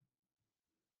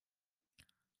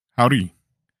Howdy.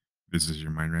 This is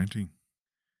your mind ranting.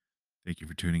 Thank you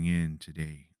for tuning in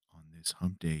today on this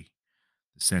hump day,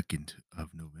 the 2nd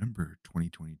of November,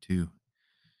 2022.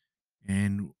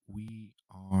 And we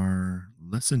are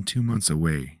less than 2 months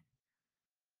away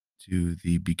to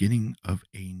the beginning of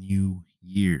a new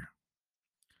year.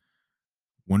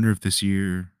 Wonder if this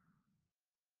year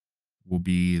will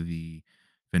be the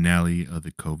finale of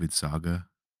the COVID saga.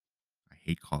 I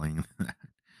hate calling it that.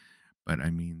 But I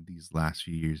mean, these last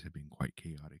few years have been quite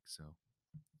chaotic. So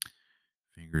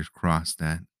fingers crossed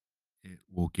that it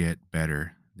will get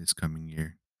better this coming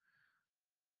year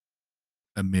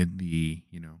amid the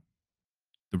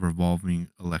revolving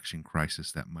election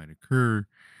crisis that might occur,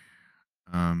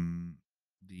 um,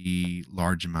 the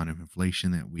large amount of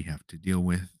inflation that we have to deal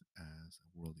with as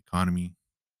a world economy,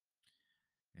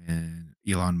 and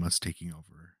Elon Musk taking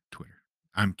over Twitter.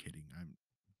 I'm kidding. I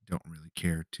don't really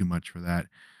care too much for that.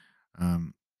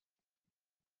 Um,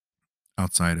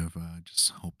 Outside of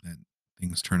just hope that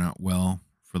things turn out well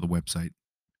for the website.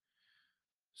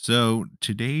 So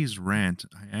today's rant,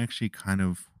 I actually kind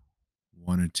of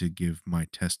wanted to give my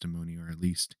testimony, or at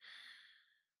least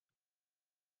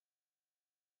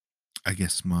I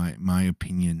guess my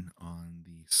opinion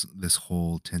on this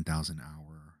whole 10,000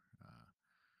 hour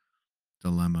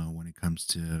dilemma when it comes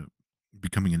to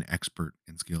becoming an expert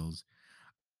in skills.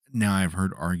 Now I've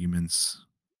heard arguments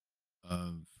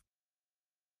of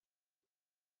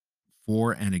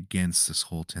for and against this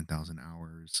whole 10,000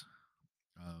 hours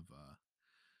of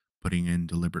putting in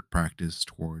deliberate practice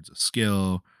towards a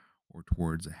skill or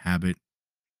towards a habit.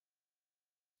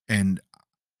 And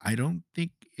I don't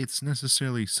think it's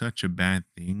necessarily such a bad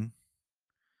thing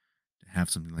to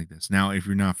have something like this. Now, if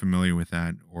you're not familiar with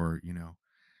that, or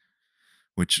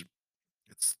which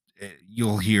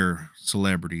you'll hear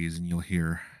celebrities and you'll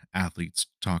hear athletes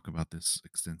talk about this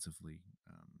extensively.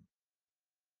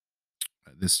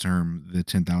 This term, the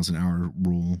 10,000 hour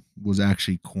rule, was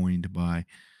actually coined by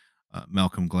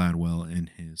Malcolm Gladwell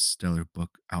in his stellar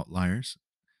book Outliers.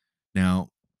 Now,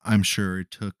 I'm sure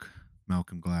it took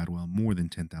Malcolm Gladwell more than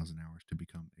 10,000 hours to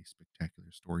become a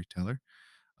spectacular storyteller.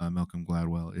 Malcolm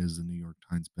Gladwell is the New York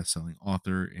Times bestselling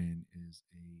author and is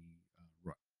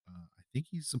I think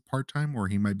he's a part time, or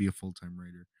he might be a full time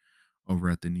writer over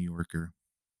at the New Yorker.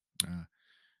 Uh,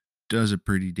 does a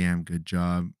pretty damn good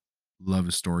job. Love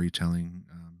his storytelling.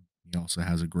 He also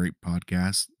has a great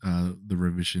podcast, The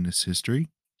Revisionist History.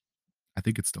 I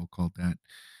think it's still called that.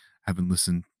 Haven't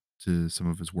listened to some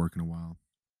of his work in a while,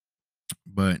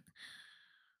 but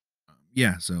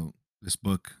yeah. So this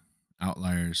book,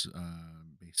 Outliers,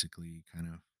 basically kind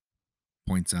of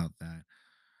points out that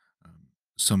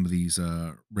some of these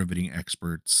riveting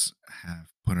experts have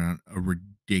put on a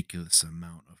ridiculous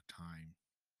amount of time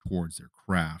towards their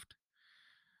craft.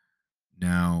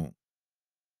 Now,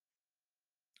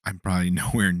 I'm probably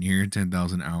nowhere near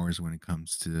 10,000 hours when it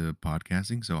comes to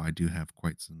podcasting, so I do have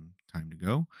quite some time to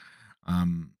go.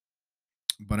 Um,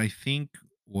 but I think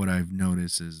what I've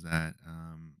noticed is that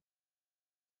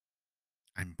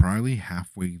I'm probably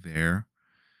halfway there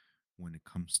when it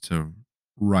comes to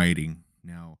writing.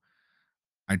 Now,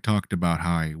 I talked about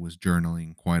how I was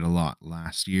journaling quite a lot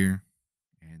last year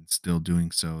and still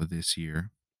doing so this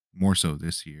year, more so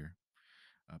this year,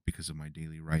 because of my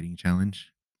daily writing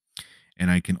challenge.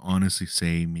 And I can honestly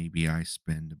say maybe I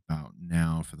spend about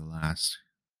now for the last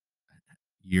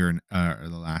year and or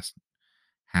the last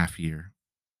half year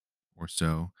or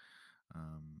so,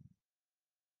 um,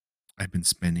 I've been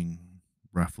spending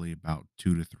roughly about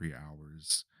 2 to 3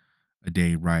 hours a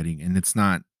day writing, and it's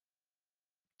not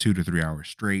 2 to 3 hours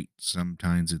straight.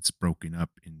 Sometimes it's broken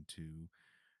up into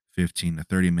 15 to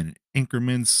 30 minute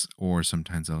increments, or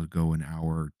sometimes I'll go an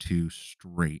hour or two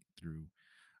straight through.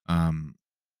 Um,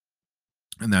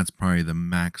 and that's probably the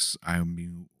max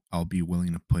I'll be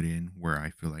willing to put in, where I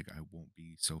feel like I won't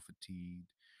be so fatigued,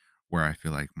 where I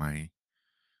feel like my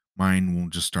mind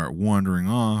won't just start wandering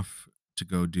off to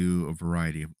go do a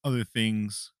variety of other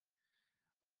things.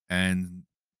 And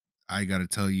I got to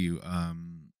tell you,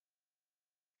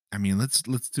 I mean, let's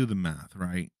do the math,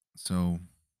 right? So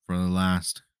for the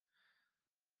last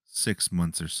 6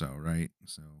 months or so, right?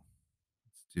 So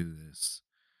let's do this.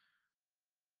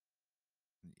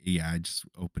 Yeah, I just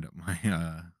opened up my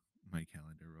my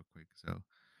calendar real quick. So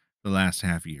the last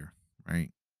half year,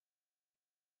 right?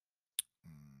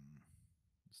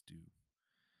 Let's do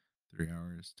 3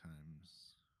 hours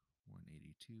times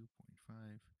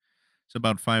 182.5. So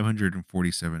about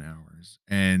 547 hours.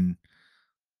 And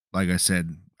like I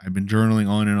said, I've been journaling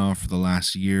on and off for the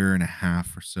last year and a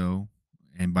half or so.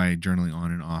 And by journaling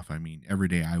on and off, I mean every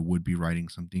day I would be writing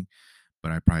something,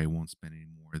 but I probably won't spend any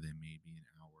more than maybe an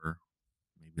hour,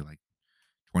 maybe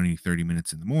 20, 30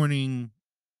 minutes in the morning,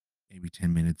 maybe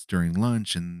 10 minutes during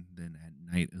lunch, and then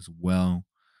at night as well.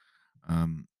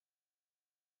 Um,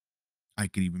 I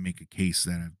could even make a case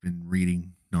that I've been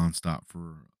reading nonstop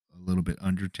for a little bit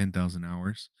under 10,000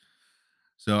 hours.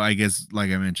 So I guess, like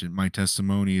I mentioned, my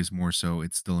testimony is more so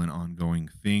it's still an ongoing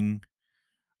thing.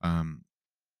 Um,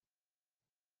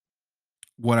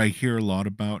 what I hear a lot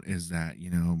about is that,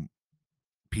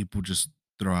 people just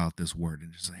throw out this word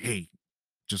and just like, hey,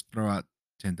 just throw out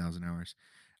 10,000 hours.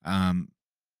 Um,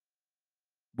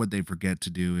 what they forget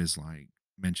to do is like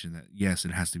mention that, yes,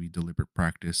 it has to be deliberate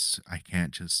practice. I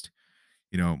can't just,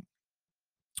 you know,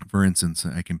 for instance,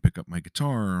 I can pick up my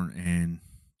guitar and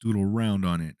doodle around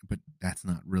on it, but that's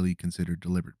not really considered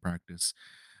deliberate practice.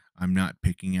 I'm not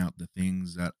picking out the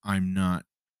things that I'm not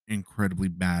incredibly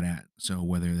bad at. So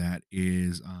whether that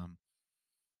is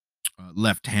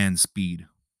left hand speed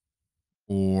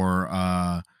or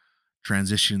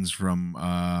transitions from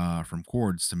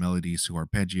chords to melodies to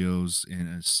arpeggios in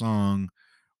a song,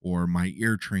 or my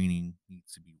ear training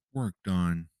needs to be worked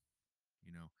on.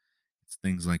 You know, it's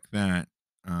things like that.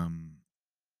 Um,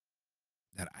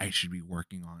 that I should be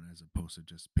working on as opposed to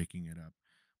just picking it up,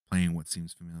 playing what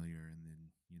seems familiar, and then,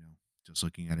 just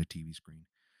looking at a TV screen,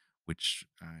 which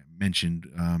I mentioned.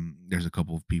 There's a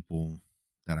couple of people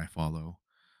that I follow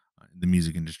in the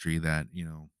music industry that,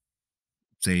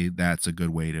 say that's a good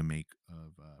way to make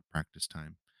of practice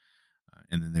time.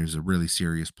 And then there's a really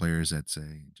serious players that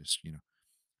say just,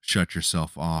 shut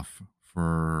yourself off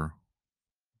for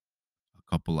a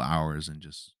couple of hours and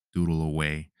just doodle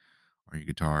away on your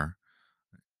guitar.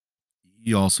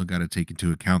 You also got to take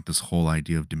into account this whole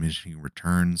idea of diminishing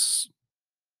returns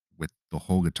with the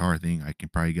whole guitar thing. I can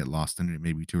probably get lost in it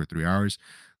maybe 2 or 3 hours.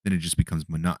 Then it just becomes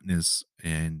monotonous,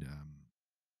 and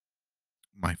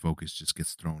my focus just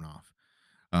gets thrown off.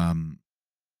 Um,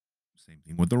 Same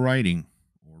thing with the writing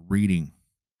or reading.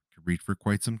 I could read for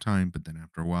quite some time, but then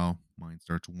after a while, mind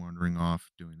starts wandering off,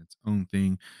 doing its own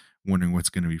thing, wondering what's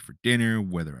going to be for dinner,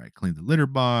 whether I clean the litter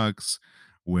box,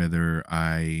 whether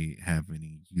I have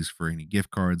any use for any gift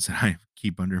cards that I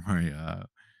keep under my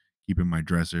keep in my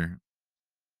dresser,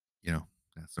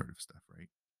 that sort of stuff, right?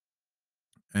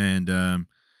 And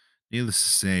needless to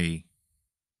say,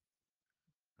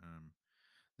 um,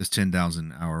 this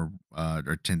 10,000 hour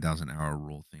or 10,000 hour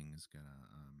rule thing is gonna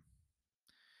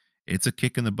it's a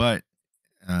kick in the butt.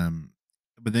 Um,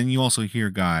 but then you also hear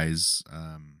guys.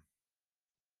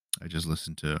 I just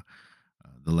listened to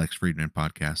the Lex Friedman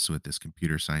podcast with this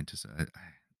computer scientist.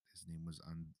 His name was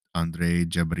Andre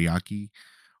Jabriaki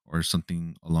or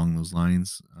something along those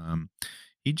lines.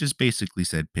 He just basically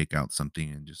said pick out something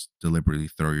and just deliberately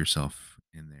throw yourself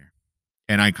in there.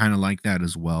 And I kind of like that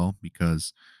as well,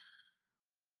 because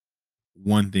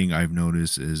one thing I've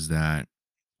noticed is that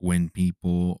when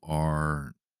people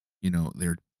are,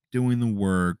 they're doing the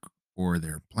work or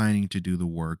they're planning to do the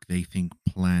work, they think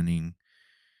planning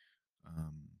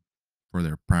um, for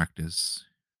their practice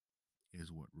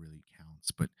is what really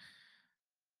counts. But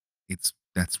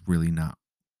that's really not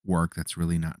work. That's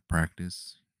really not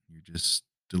practice. You're just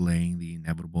delaying the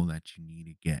inevitable that you need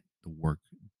to get the work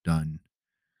done,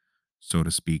 so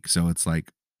to speak. So it's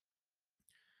like,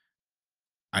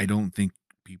 I don't think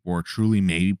people are truly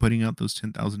maybe putting out those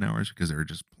 10,000 hours because they're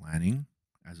just planning,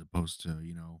 as opposed to,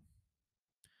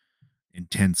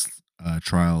 intense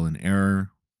trial and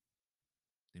error.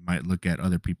 They might look at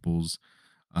other people's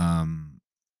um,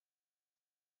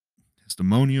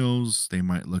 testimonials. They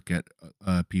might look at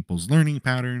people's learning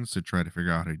patterns to try to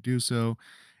figure out how to do so.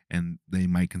 And they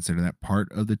might consider that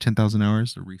part of the 10,000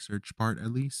 hours, the research part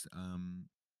at least.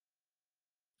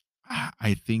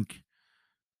 I think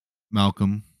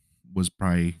Malcolm was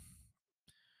probably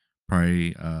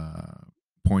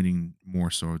pointing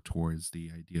more so towards the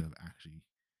idea of actually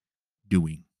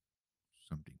doing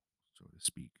something, so to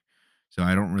speak. So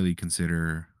I don't really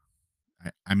consider.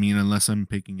 I mean, unless I'm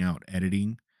picking out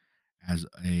editing as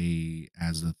a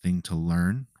thing to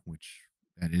learn, which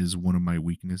that is one of my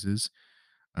weaknesses.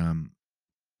 Um,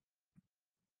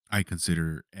 I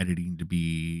consider editing to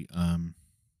be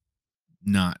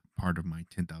not part of my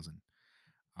 10,000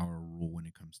 hour rule when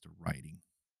it comes to writing,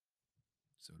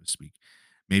 so to speak.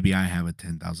 Maybe I have a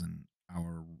 10,000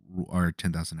 hour or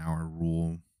 10,000 hour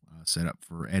rule set up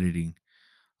for editing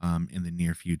in the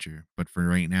near future. But for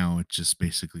right now, it's just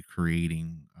basically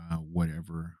creating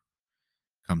whatever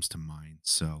comes to mind.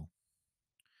 So,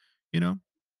 you know,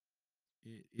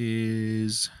 it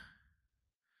is,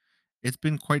 it's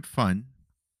been quite fun,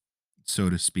 so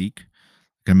to speak.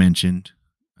 Like I mentioned,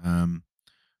 um,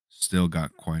 still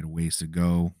got quite a ways to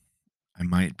go. I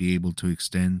might be able to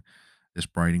extend this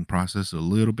writing process a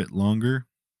little bit longer,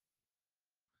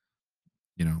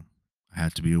 You know, I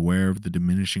had to be aware of the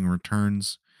diminishing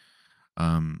returns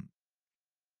um,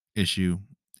 issue.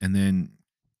 And then,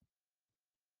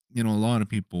 a lot of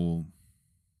people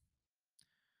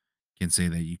can say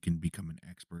that you can become an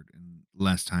expert in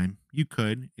less time. You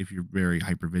could if you're very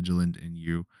hyper vigilant and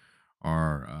you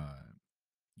are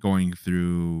going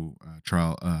through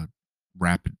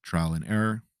rapid trial and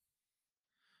error.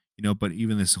 But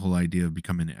even this whole idea of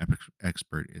becoming an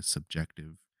expert is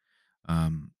subjective.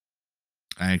 Um,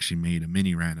 I actually made a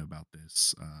mini rant about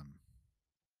this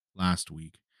last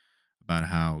week about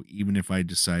how even if I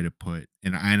decide to put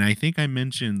and I think I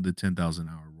mentioned the 10,000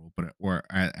 hour rule, but or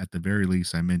at the very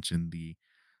least I mentioned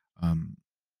um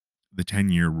the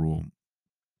 10-year rule.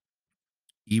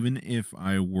 Even if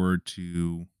I were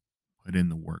to put in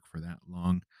the work for that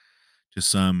long, to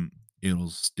some it'll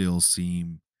still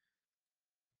seem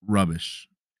rubbish.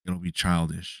 It'll be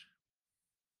childish.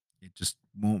 It just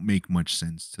won't make much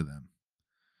sense to them.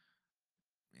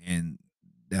 And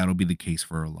that'll be the case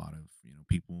for a lot of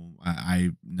people.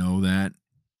 I know that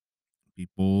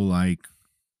people like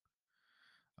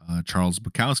Charles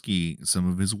Bukowski, some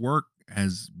of his work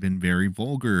has been very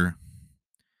vulgar.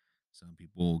 Some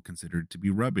people consider it to be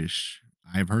rubbish.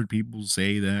 I've heard people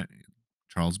say that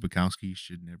Charles Bukowski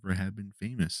should never have been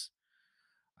famous.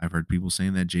 I've heard people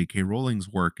saying that J.K. Rowling's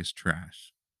work is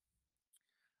trash.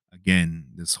 Again,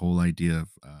 this whole idea of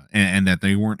and that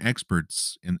they weren't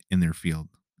experts in their field,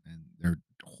 and they're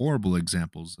horrible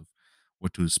examples of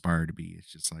what to aspire to be.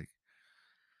 It's just like,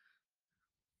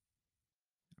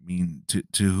 I mean,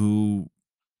 to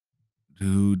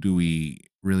who do we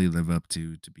really live up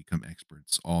to become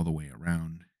experts all the way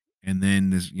around? And then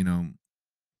this,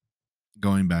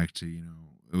 going back to,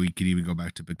 we could even go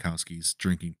back to Bukowski's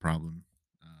drinking problem.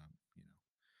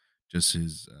 Just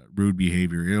his rude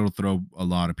behavior. It'll throw a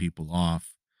lot of people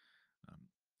off. Um,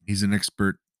 he's an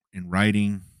expert in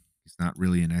writing. He's not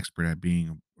really an expert at being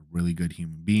a really good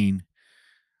human being.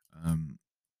 Um,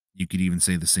 you could even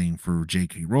say the same for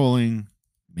J.K. Rowling,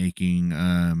 making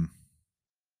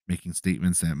making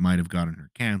statements that might have gotten her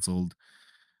canceled.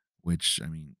 Which I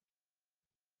mean,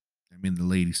 the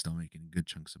lady's still making good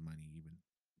chunks of money, even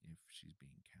if she's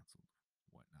being canceled,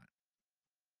 whatnot.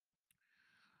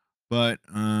 But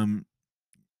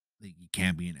like, you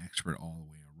can't be an expert all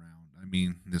the way around. I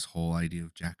mean, this whole idea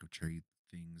of jack of trade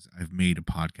things, I've made a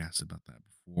podcast about that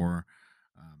before.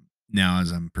 Now,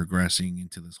 as I'm progressing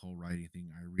into this whole writing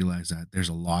thing, I realize that there's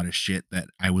a lot of shit that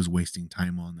I was wasting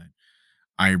time on that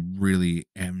I really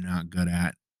am not good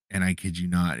at. And I kid you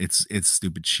not, it's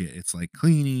stupid shit. It's like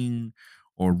cleaning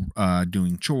or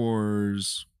doing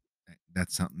chores. That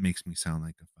sound makes me sound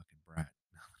like a fucking brat.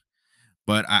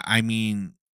 But I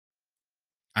mean,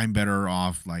 I'm better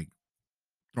off like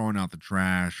throwing out the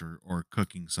trash or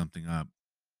cooking something up.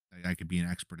 I could be an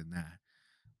expert in that.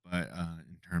 But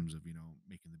in terms of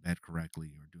making the bed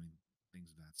correctly or doing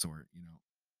things of that sort,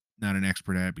 not an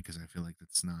expert at it because I feel like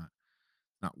that's not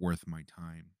worth my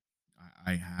time.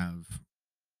 I have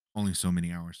only so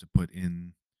many hours to put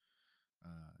in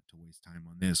to waste time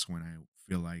on this when I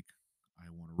feel like I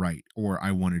want to write or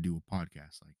I want to do a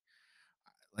podcast.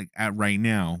 Like at right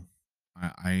now,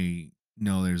 I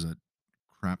know there's a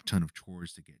crap ton of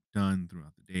chores to get done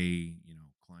throughout the day.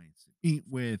 Clients to meet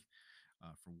with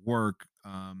for work.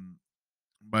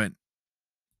 But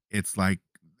it's like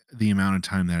the amount of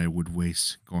time that I would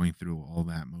waste going through all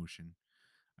that motion.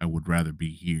 I would rather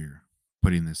be here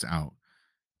putting this out,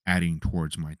 adding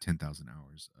towards my 10,000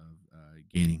 hours of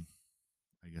gaining,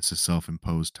 I guess, a self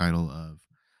imposed title of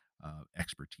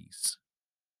expertise.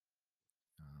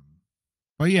 Um,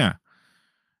 but yeah,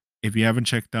 if you haven't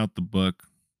checked out the book,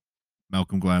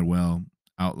 Malcolm Gladwell,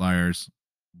 Outliers,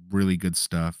 really good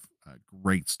stuff.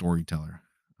 Great storyteller.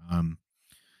 Um,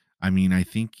 I mean, I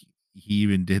think he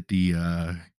even did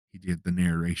the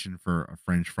narration for a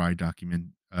French fry documentary.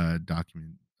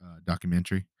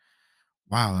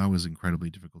 Wow, that was incredibly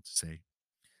difficult to say.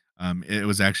 It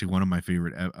was actually one of my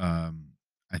favorite. I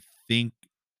think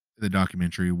the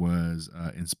documentary was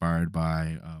inspired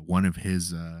by one of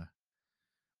his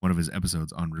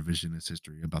episodes on revisionist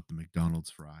history about the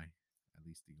McDonald's fry, at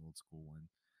least the old school one,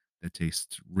 that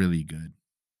tastes really good.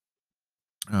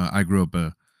 I grew up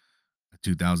a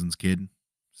 2000s kid,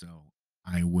 so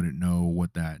I wouldn't know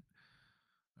what that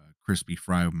crispy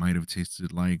fry might have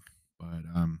tasted like. But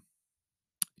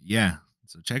yeah,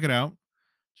 so check it out.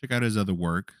 Check out his other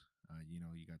work.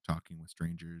 You got Talking with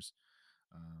Strangers,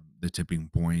 The Tipping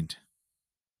Point,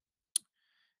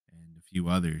 and a few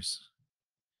others.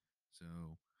 So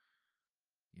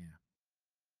yeah,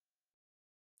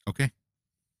 okay.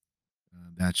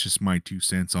 That's just my 2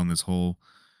 cents on this whole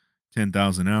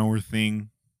 10,000 hour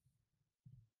thing.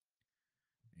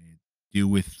 Do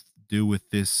with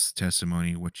this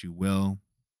testimony what you will.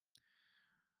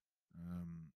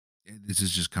 This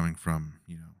is just coming from,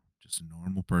 just a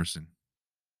normal person,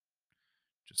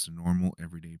 just a normal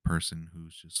everyday person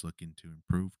who's just looking to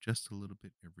improve just a little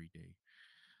bit every day.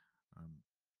 Um,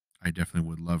 I definitely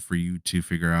would love for you to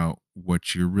figure out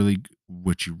what you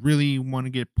really want to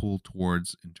get pulled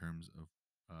towards uh, in terms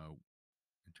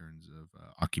of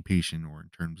occupation or in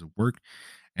terms of work,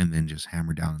 and then just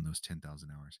hammer down on those 10,000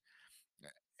 hours.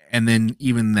 And then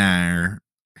even there,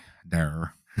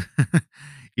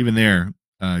 even there,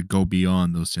 go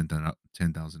beyond those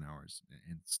 10,000 hours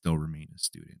and still remain a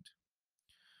student.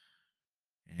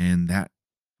 And that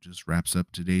just wraps up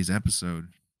today's episode.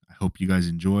 I hope you guys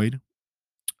enjoyed.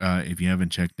 If you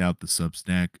haven't checked out the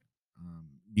Substack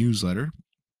newsletter,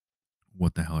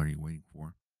 what the hell are you waiting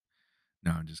for?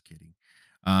 No, I'm just kidding.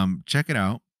 Check it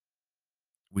out.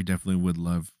 We definitely would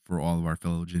love for all of our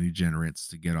fellow degenerates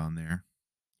to get on there,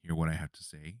 hear what I have to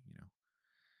say,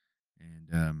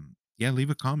 and yeah, leave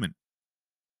a comment.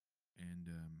 And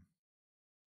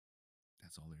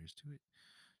that's all there is to it.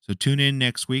 So tune in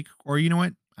next week, or you know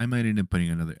what? I might end up putting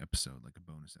another episode, like a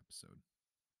bonus episode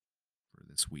for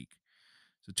this week.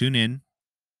 So tune in.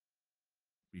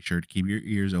 Be sure to keep your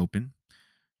ears open,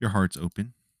 your hearts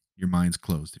open, your minds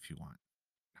closed if you want.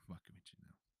 I'm fucking with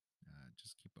you know.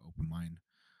 Just keep an open mind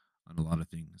on a lot of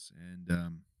things, and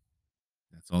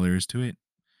that's all there is to it.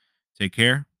 Take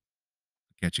care.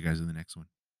 Catch you guys in the next one.